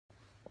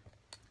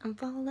I'm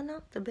falling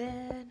off the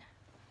bed.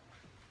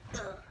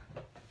 Ugh.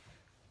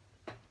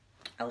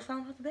 I was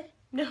falling off the bed?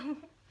 No.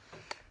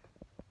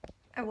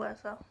 I was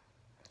though.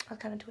 I was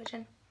kind of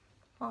twitching.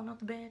 Falling off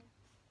the bed.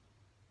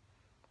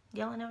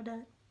 Y'all never done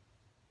it?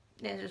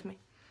 Yeah, it's just me.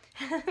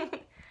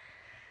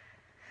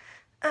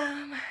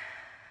 I'm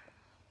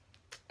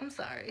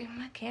sorry.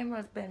 My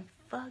camera's been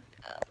fucked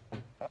up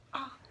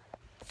all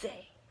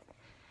day.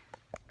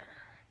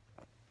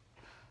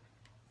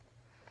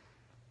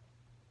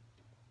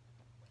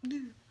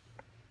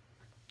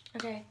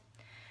 Okay,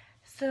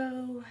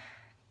 so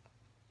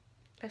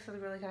this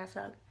is really gonna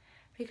suck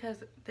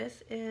because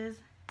this is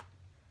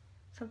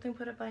something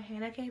put up by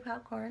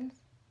Hannakpopcorns.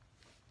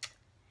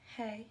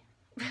 Hey.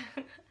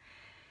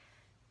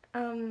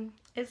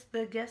 It's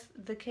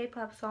the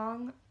K-pop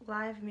song,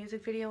 live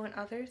music video, and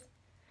others.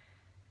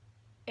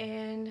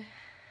 And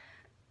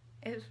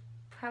it's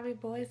probably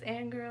boys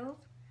and girls.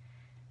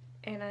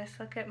 And I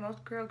suck at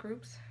most girl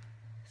groups.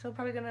 So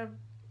probably gonna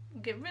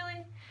get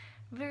really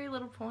very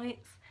little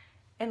points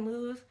and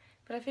lose.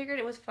 But I figured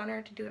it was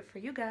funner to do it for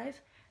you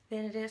guys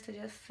than it is to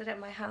just sit at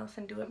my house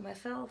and do it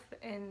myself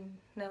and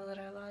know that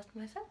I lost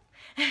myself.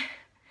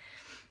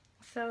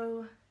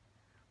 So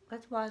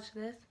let's watch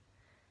this.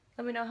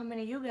 Let me know how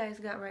many you guys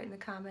got right in the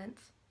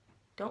comments.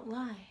 Don't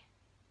lie.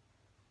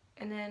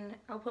 And then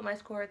I'll put my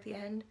score at the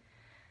end.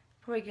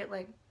 Probably get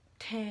like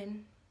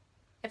 10.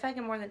 If I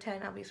get more than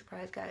 10, I'll be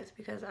surprised, guys,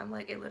 because I'm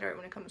like illiterate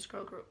when it comes to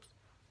girl groups.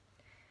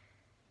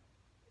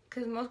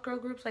 Because most girl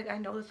groups, like, I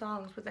know the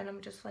songs, but then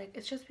I'm just like,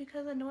 it's just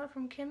because I know it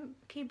from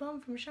Ki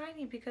Bum from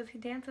SHINee, because he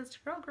dances to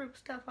girl group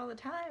stuff all the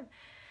time.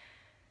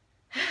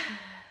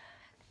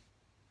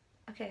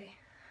 Okay,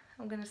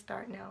 I'm gonna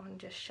start now and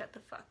just shut the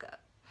fuck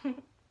up.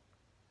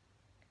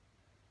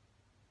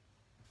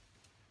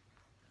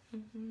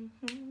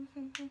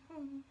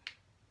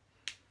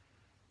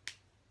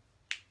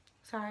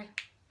 Sorry.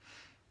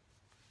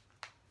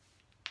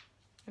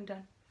 I'm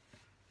done.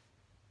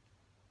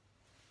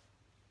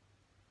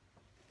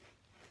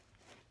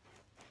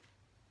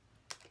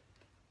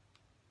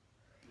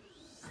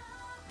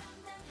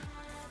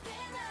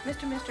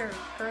 Mr.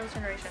 Girls'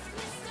 Generation,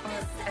 or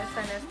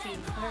SNSD,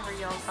 whatever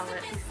y'all call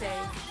it these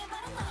days.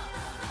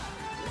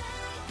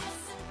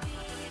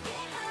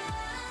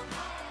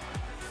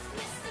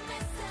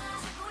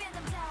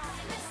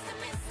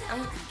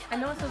 I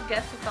know it says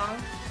guess the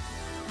song,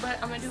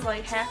 but I'm gonna do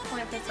like half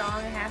point for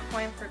song and half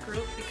point for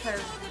group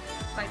because,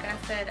 like I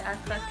said, I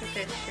suck at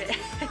this shit.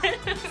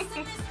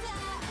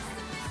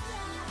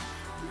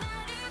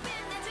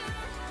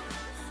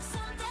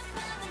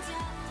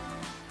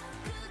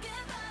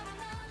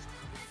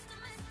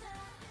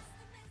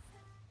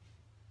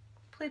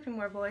 Please be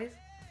more boys.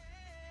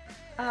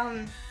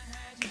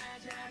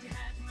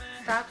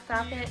 Stop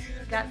it,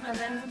 got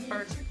something,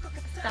 or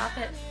stop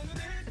it,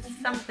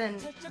 it's something.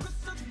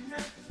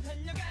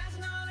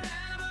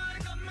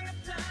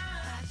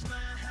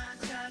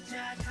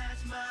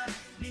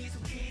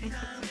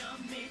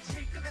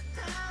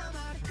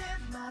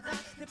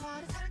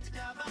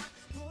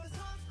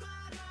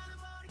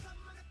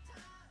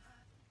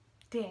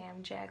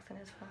 Damn, Jackson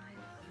is fine.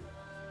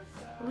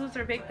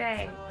 Loser Big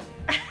Bang.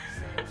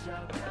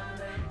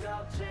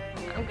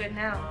 I'm good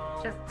now.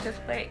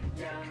 Just wait.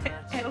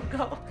 It'll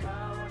go.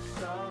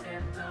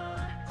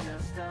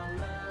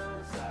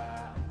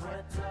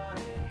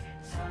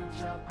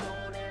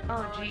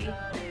 Oh gee.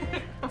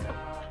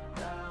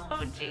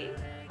 Oh gee.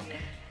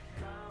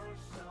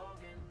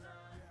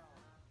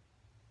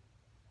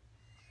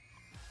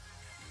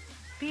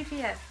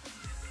 BTS.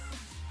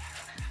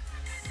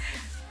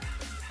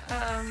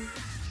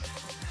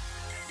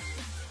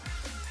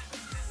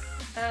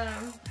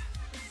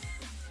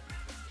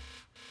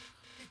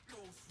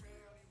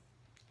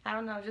 I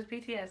don't know, just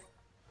BTS.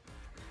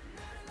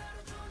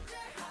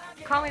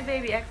 Call me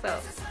Baby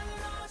EXO.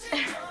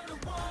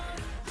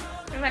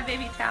 You're my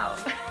baby child.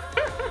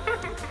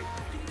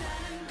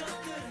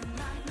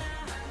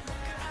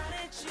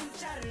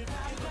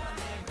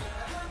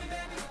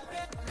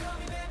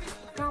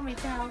 Call me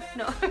child.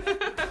 No.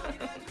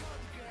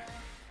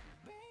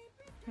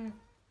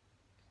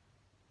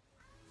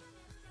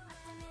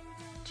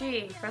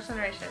 G, First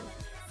Generation.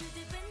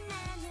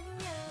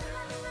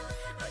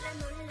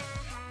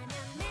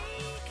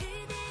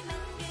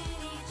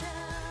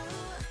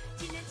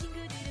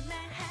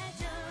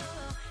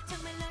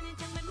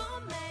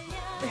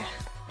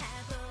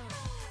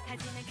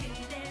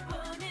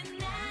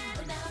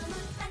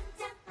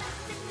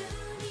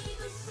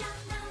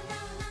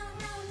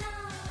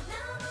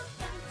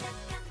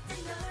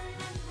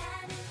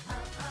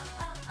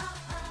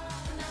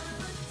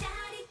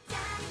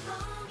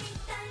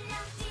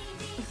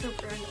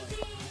 Super.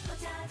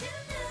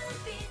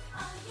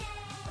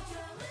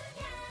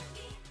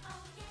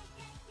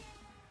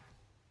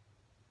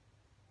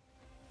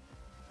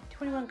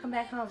 21, come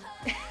back home.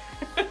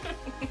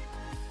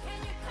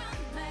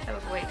 That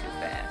was way too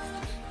fast.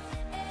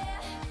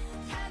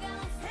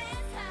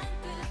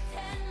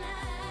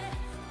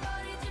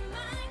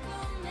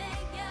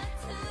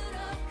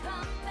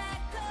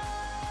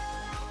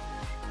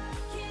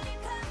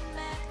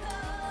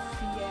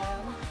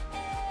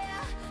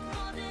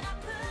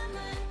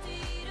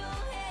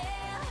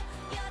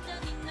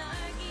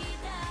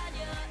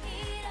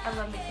 I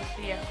love me some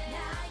Theo.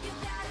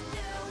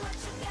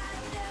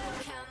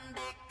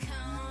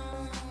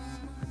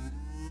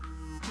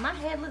 My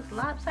head looks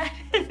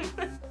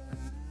lopsided.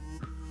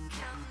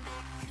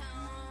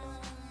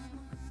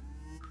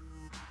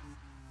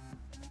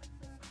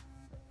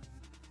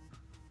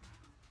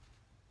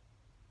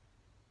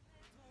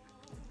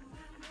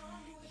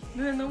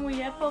 눈에 너무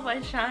예뻐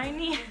by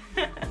Shiny.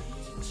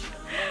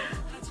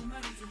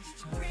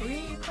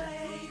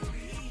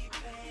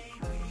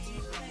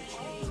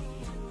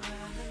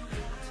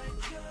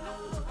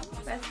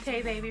 That's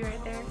Tay Baby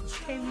right there.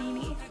 Tay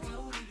Meanie.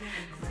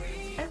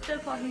 I still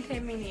call him Tay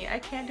Meanie. I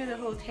can't do the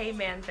whole Tay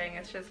Man thing.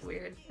 It's just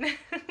weird.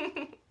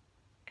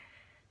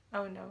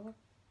 Oh no.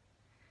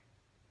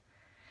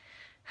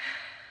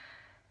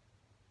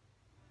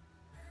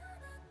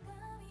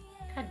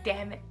 God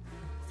damn it.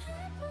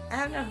 I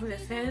don't know who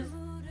this is.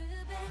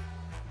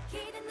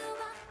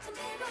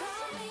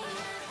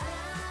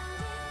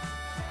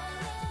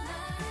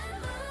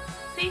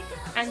 See,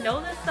 I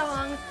know this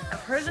song.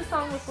 I've heard the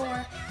song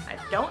before. I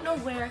don't know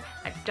where.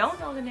 I don't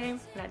know the name.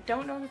 And I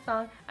don't know the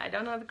song. I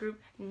don't know the group.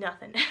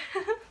 Nothing.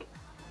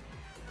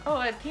 Oh,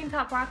 a Teen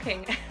Top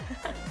Rocking.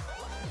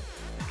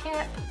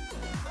 Can't.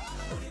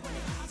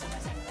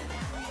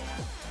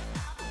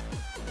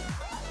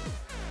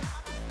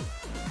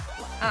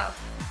 Oh.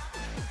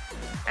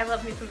 I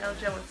love me some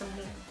LJ with some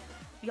mean.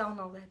 Y'all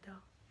know that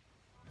though.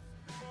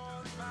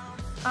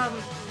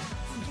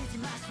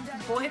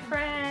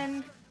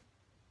 Boyfriend.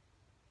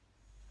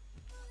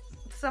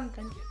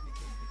 Something.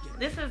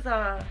 This is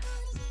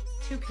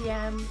 2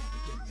 p.m.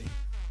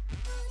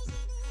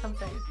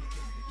 something.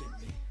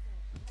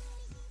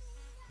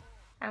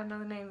 I don't know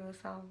the name of the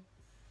song.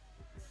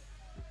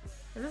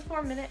 Is this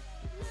 4 Minute?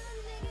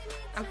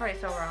 I'm probably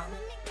so wrong.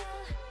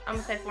 I'm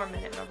gonna say 4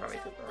 Minute, but I'm probably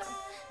super wrong.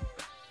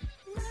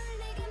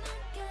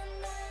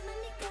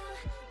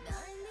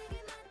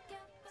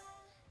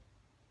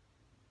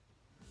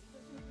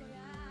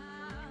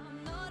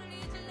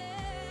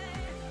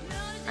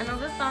 I know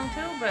this song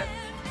too, but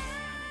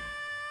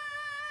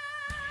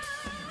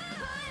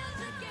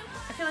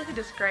I feel like a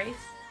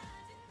disgrace.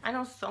 I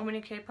know so many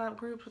K-pop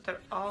groups, but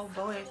they're all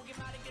boys.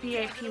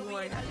 BAP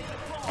Ward.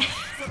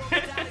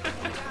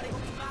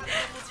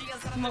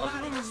 Most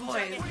of them are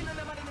boys.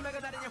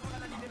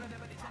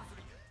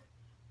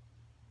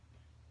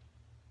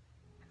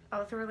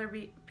 Oh, Thriller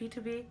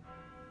B2B.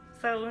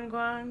 So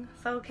Eunkwang,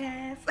 So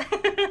Cass.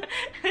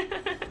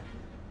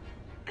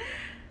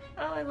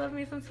 Oh, I love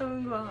me some So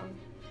Eunkwang.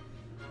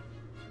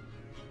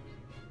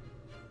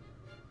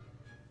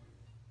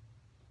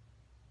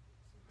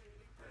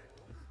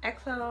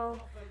 EXO,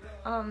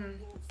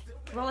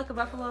 Roll Like a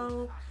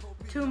Buffalo,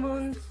 2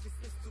 Moons,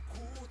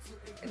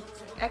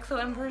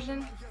 EXO M version.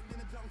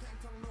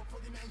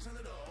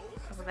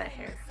 Look at that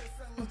hair.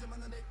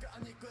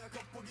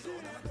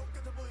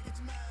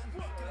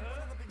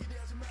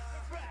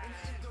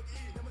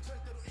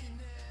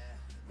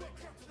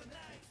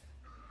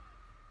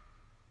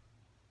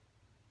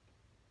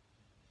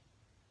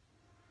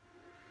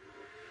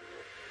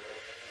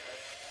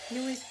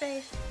 Newie's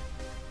face.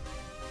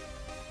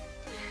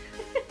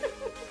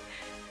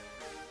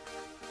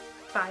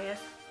 Bias,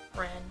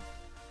 friend.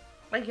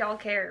 Like y'all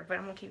care, but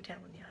I'm gonna keep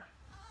telling you.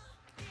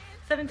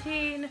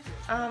 17,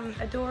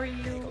 Adore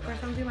You, or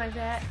something like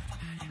that.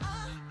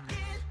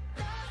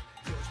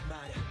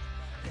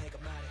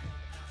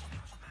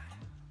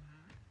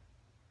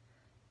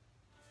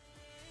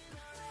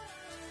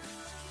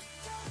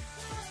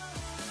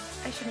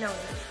 I should know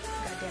this.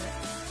 God damn it.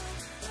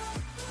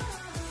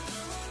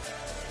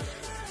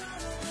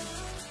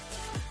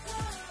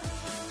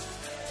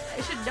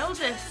 I should know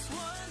this.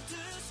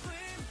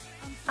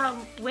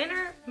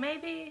 Winner?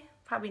 Maybe?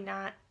 Probably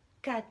not.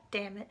 God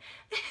damn it.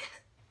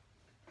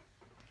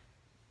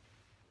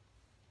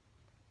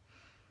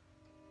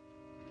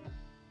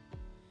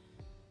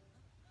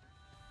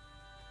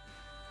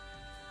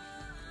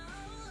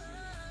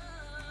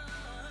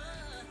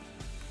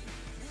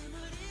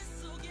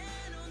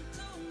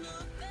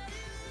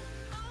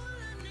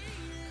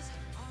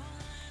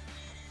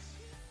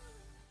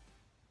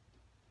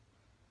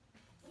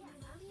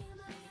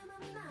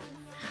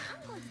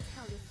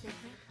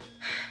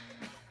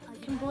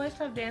 Can boys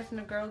stop dancing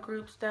to girl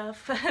group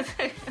stuff?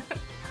 I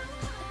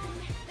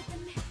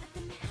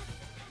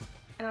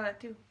know that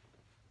too.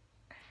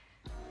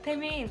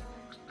 Taemin.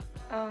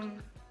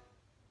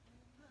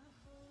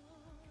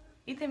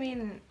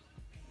 Taemin.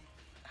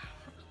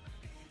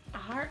 A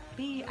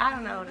heartbeat. I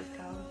don't know what it's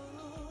called.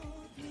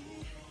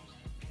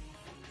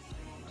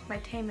 My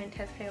Taemin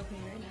has failed me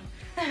right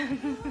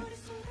now.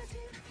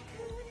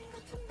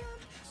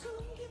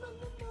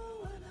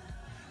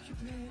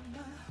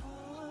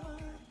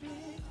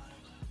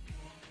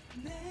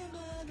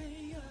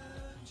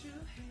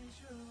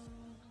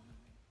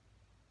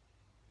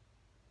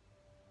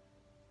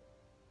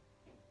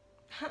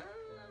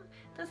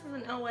 This is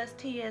an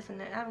OST, isn't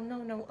it? I don't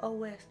know no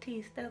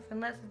OST stuff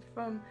unless it's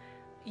from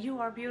You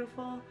Are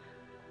Beautiful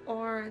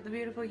or The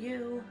Beautiful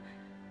You.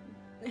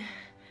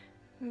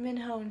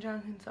 Minho and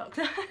Jungkook.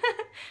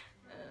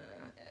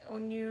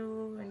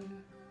 Onyu and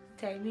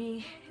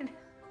Taemin.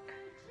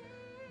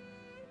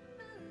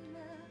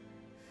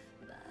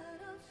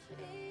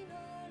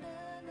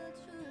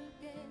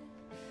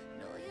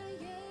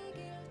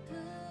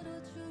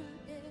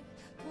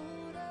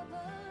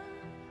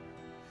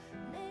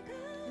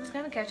 This is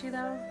kind of catchy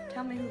though.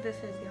 Tell me who this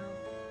is, y'all.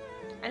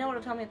 I know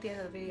it'll tell me at the end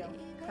of the video,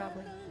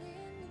 probably.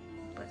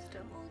 But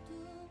still.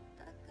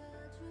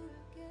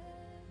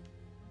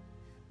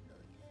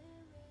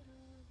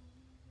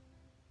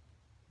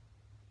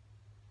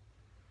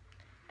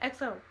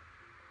 EXO.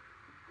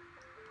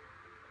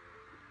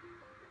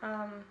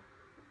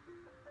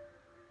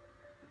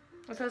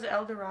 It says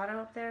El Dorado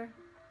up there.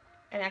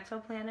 An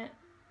exoplanet.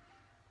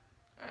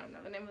 I don't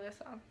know the name of this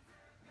song.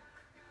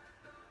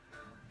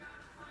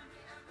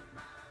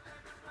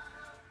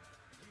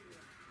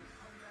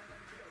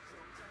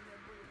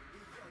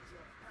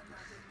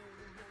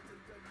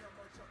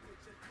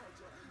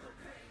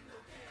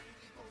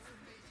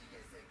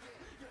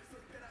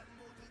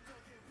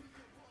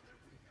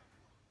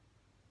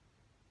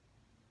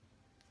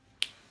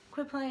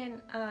 Quit playing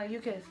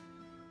Yukis.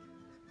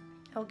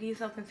 El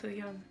Gisok and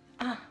Suyeon.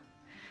 I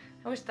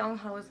wish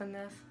Dongho was in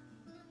this.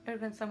 It would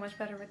have been so much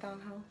better with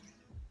Dongho.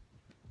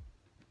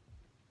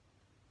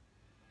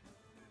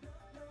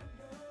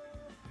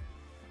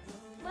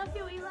 Love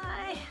you,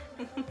 Eli!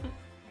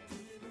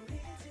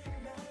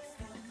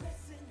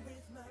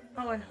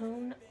 Oh, and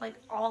Hoon? Like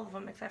all of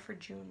them except for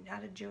June.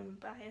 Not a June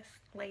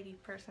biased lady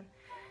person.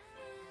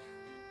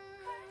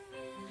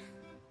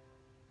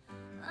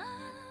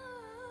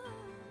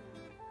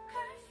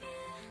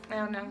 I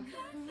don't know.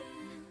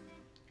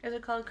 Is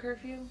it called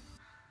Curfew?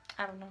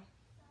 I don't know.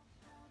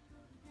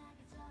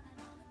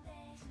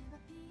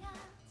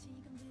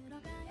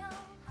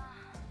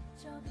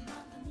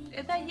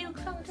 Is that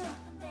Yuksung too?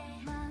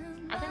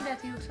 I think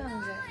that's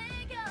Yuksung.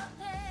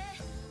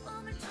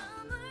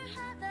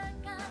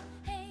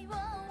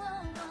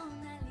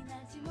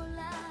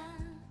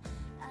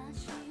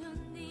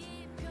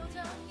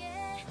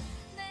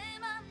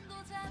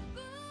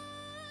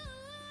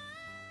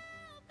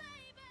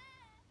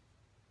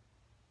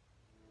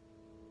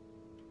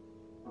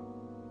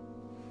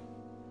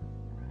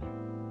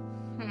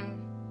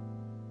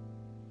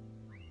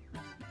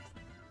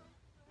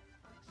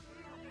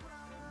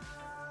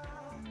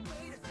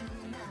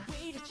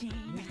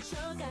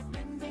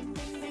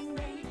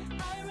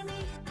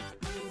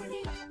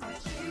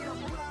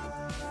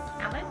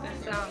 I like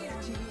this song.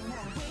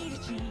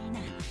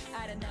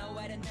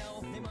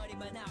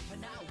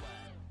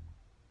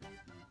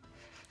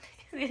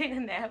 He's eating a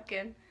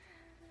napkin.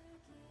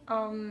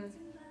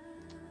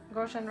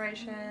 Girls'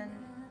 Generation.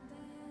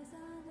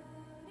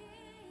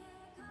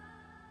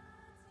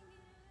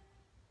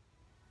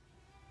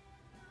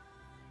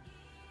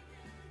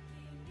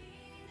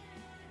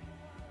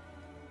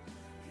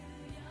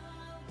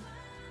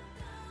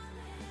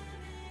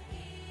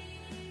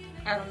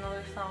 I don't know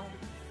this song.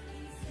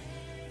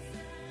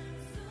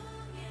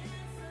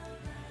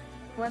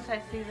 Once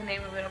I see the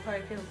name of it, I'll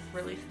probably feel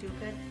really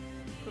stupid.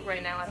 But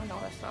right now, I don't know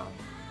this song.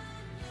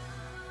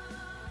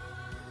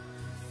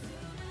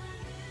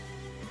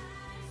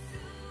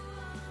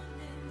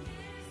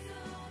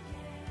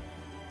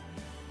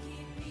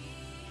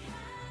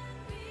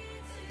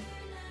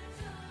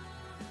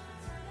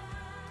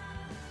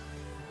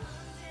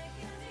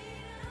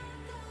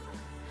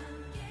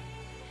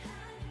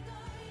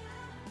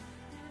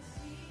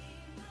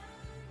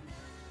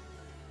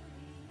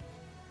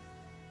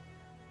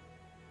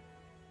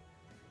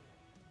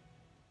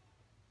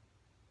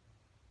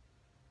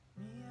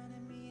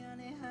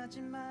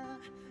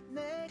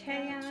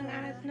 Taeyang,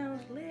 eyes,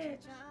 nose,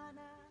 lips.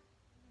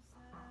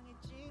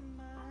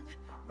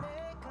 I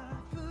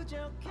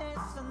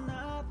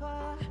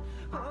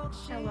love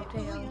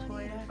Taeyang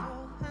for you.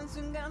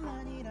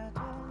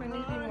 There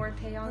needs to be more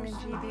Taeyang and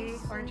GD,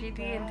 or GD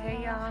and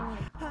Taeyang.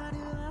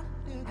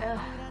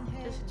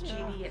 Just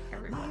GD and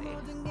everybody.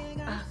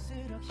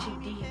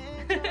 GD.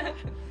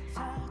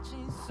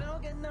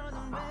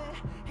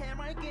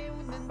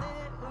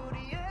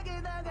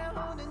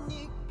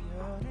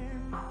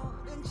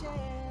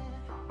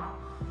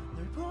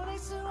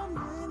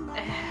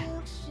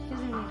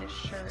 Doesn't need a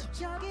shirt.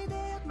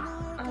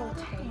 Oh,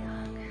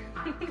 Taeyang.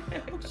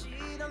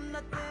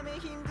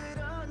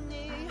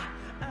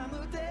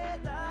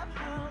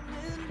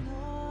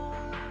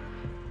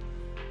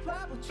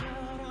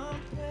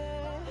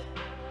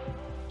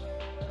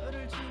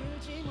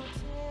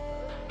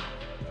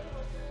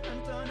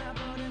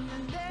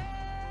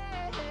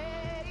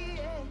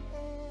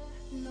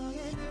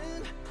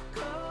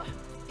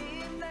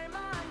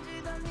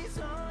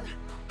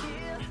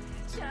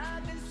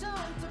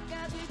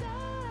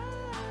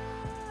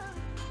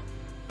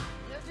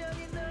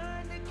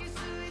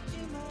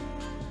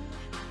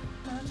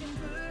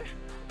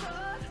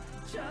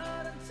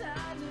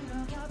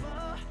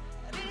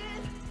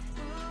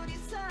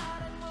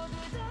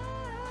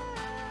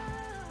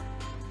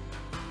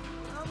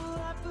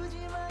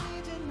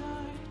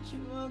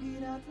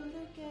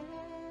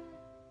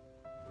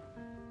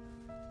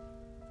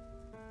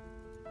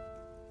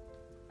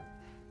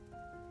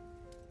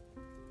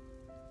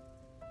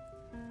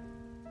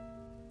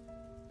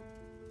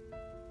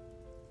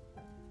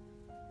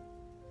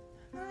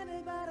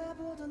 I'm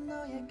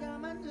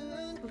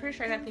pretty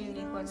sure I got the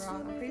unique one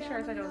wrong. I'm pretty sure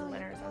I said it was a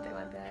winner or something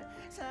like that.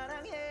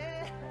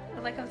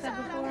 But like I've said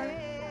before,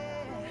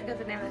 I got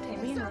the name of the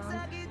team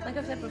wrong. Like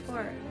I've said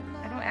before,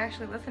 I don't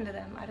actually listen to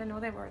them. I didn't know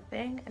they were a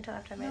thing until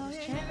after I made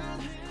this channel.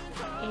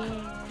 And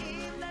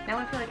now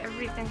I feel like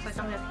everybody thinks like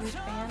I'm a huge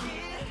fan.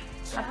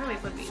 I probably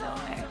would be though,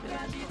 actually.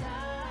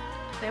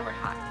 They were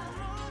hot.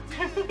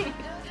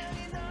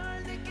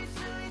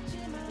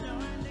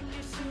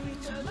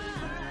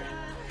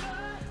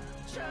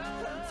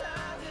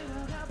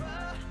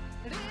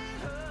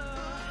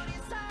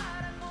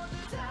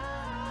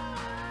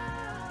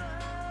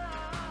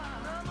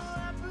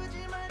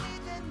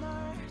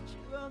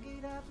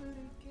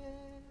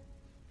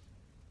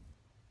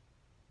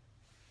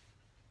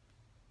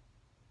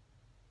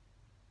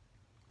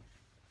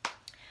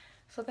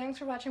 So thanks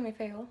for watching me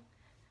fail,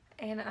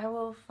 and I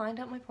will find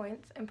out my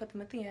points and put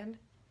them at the end.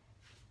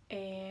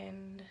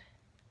 And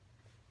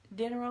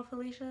dinner roll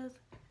Felicia's,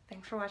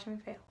 thanks for watching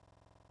me fail.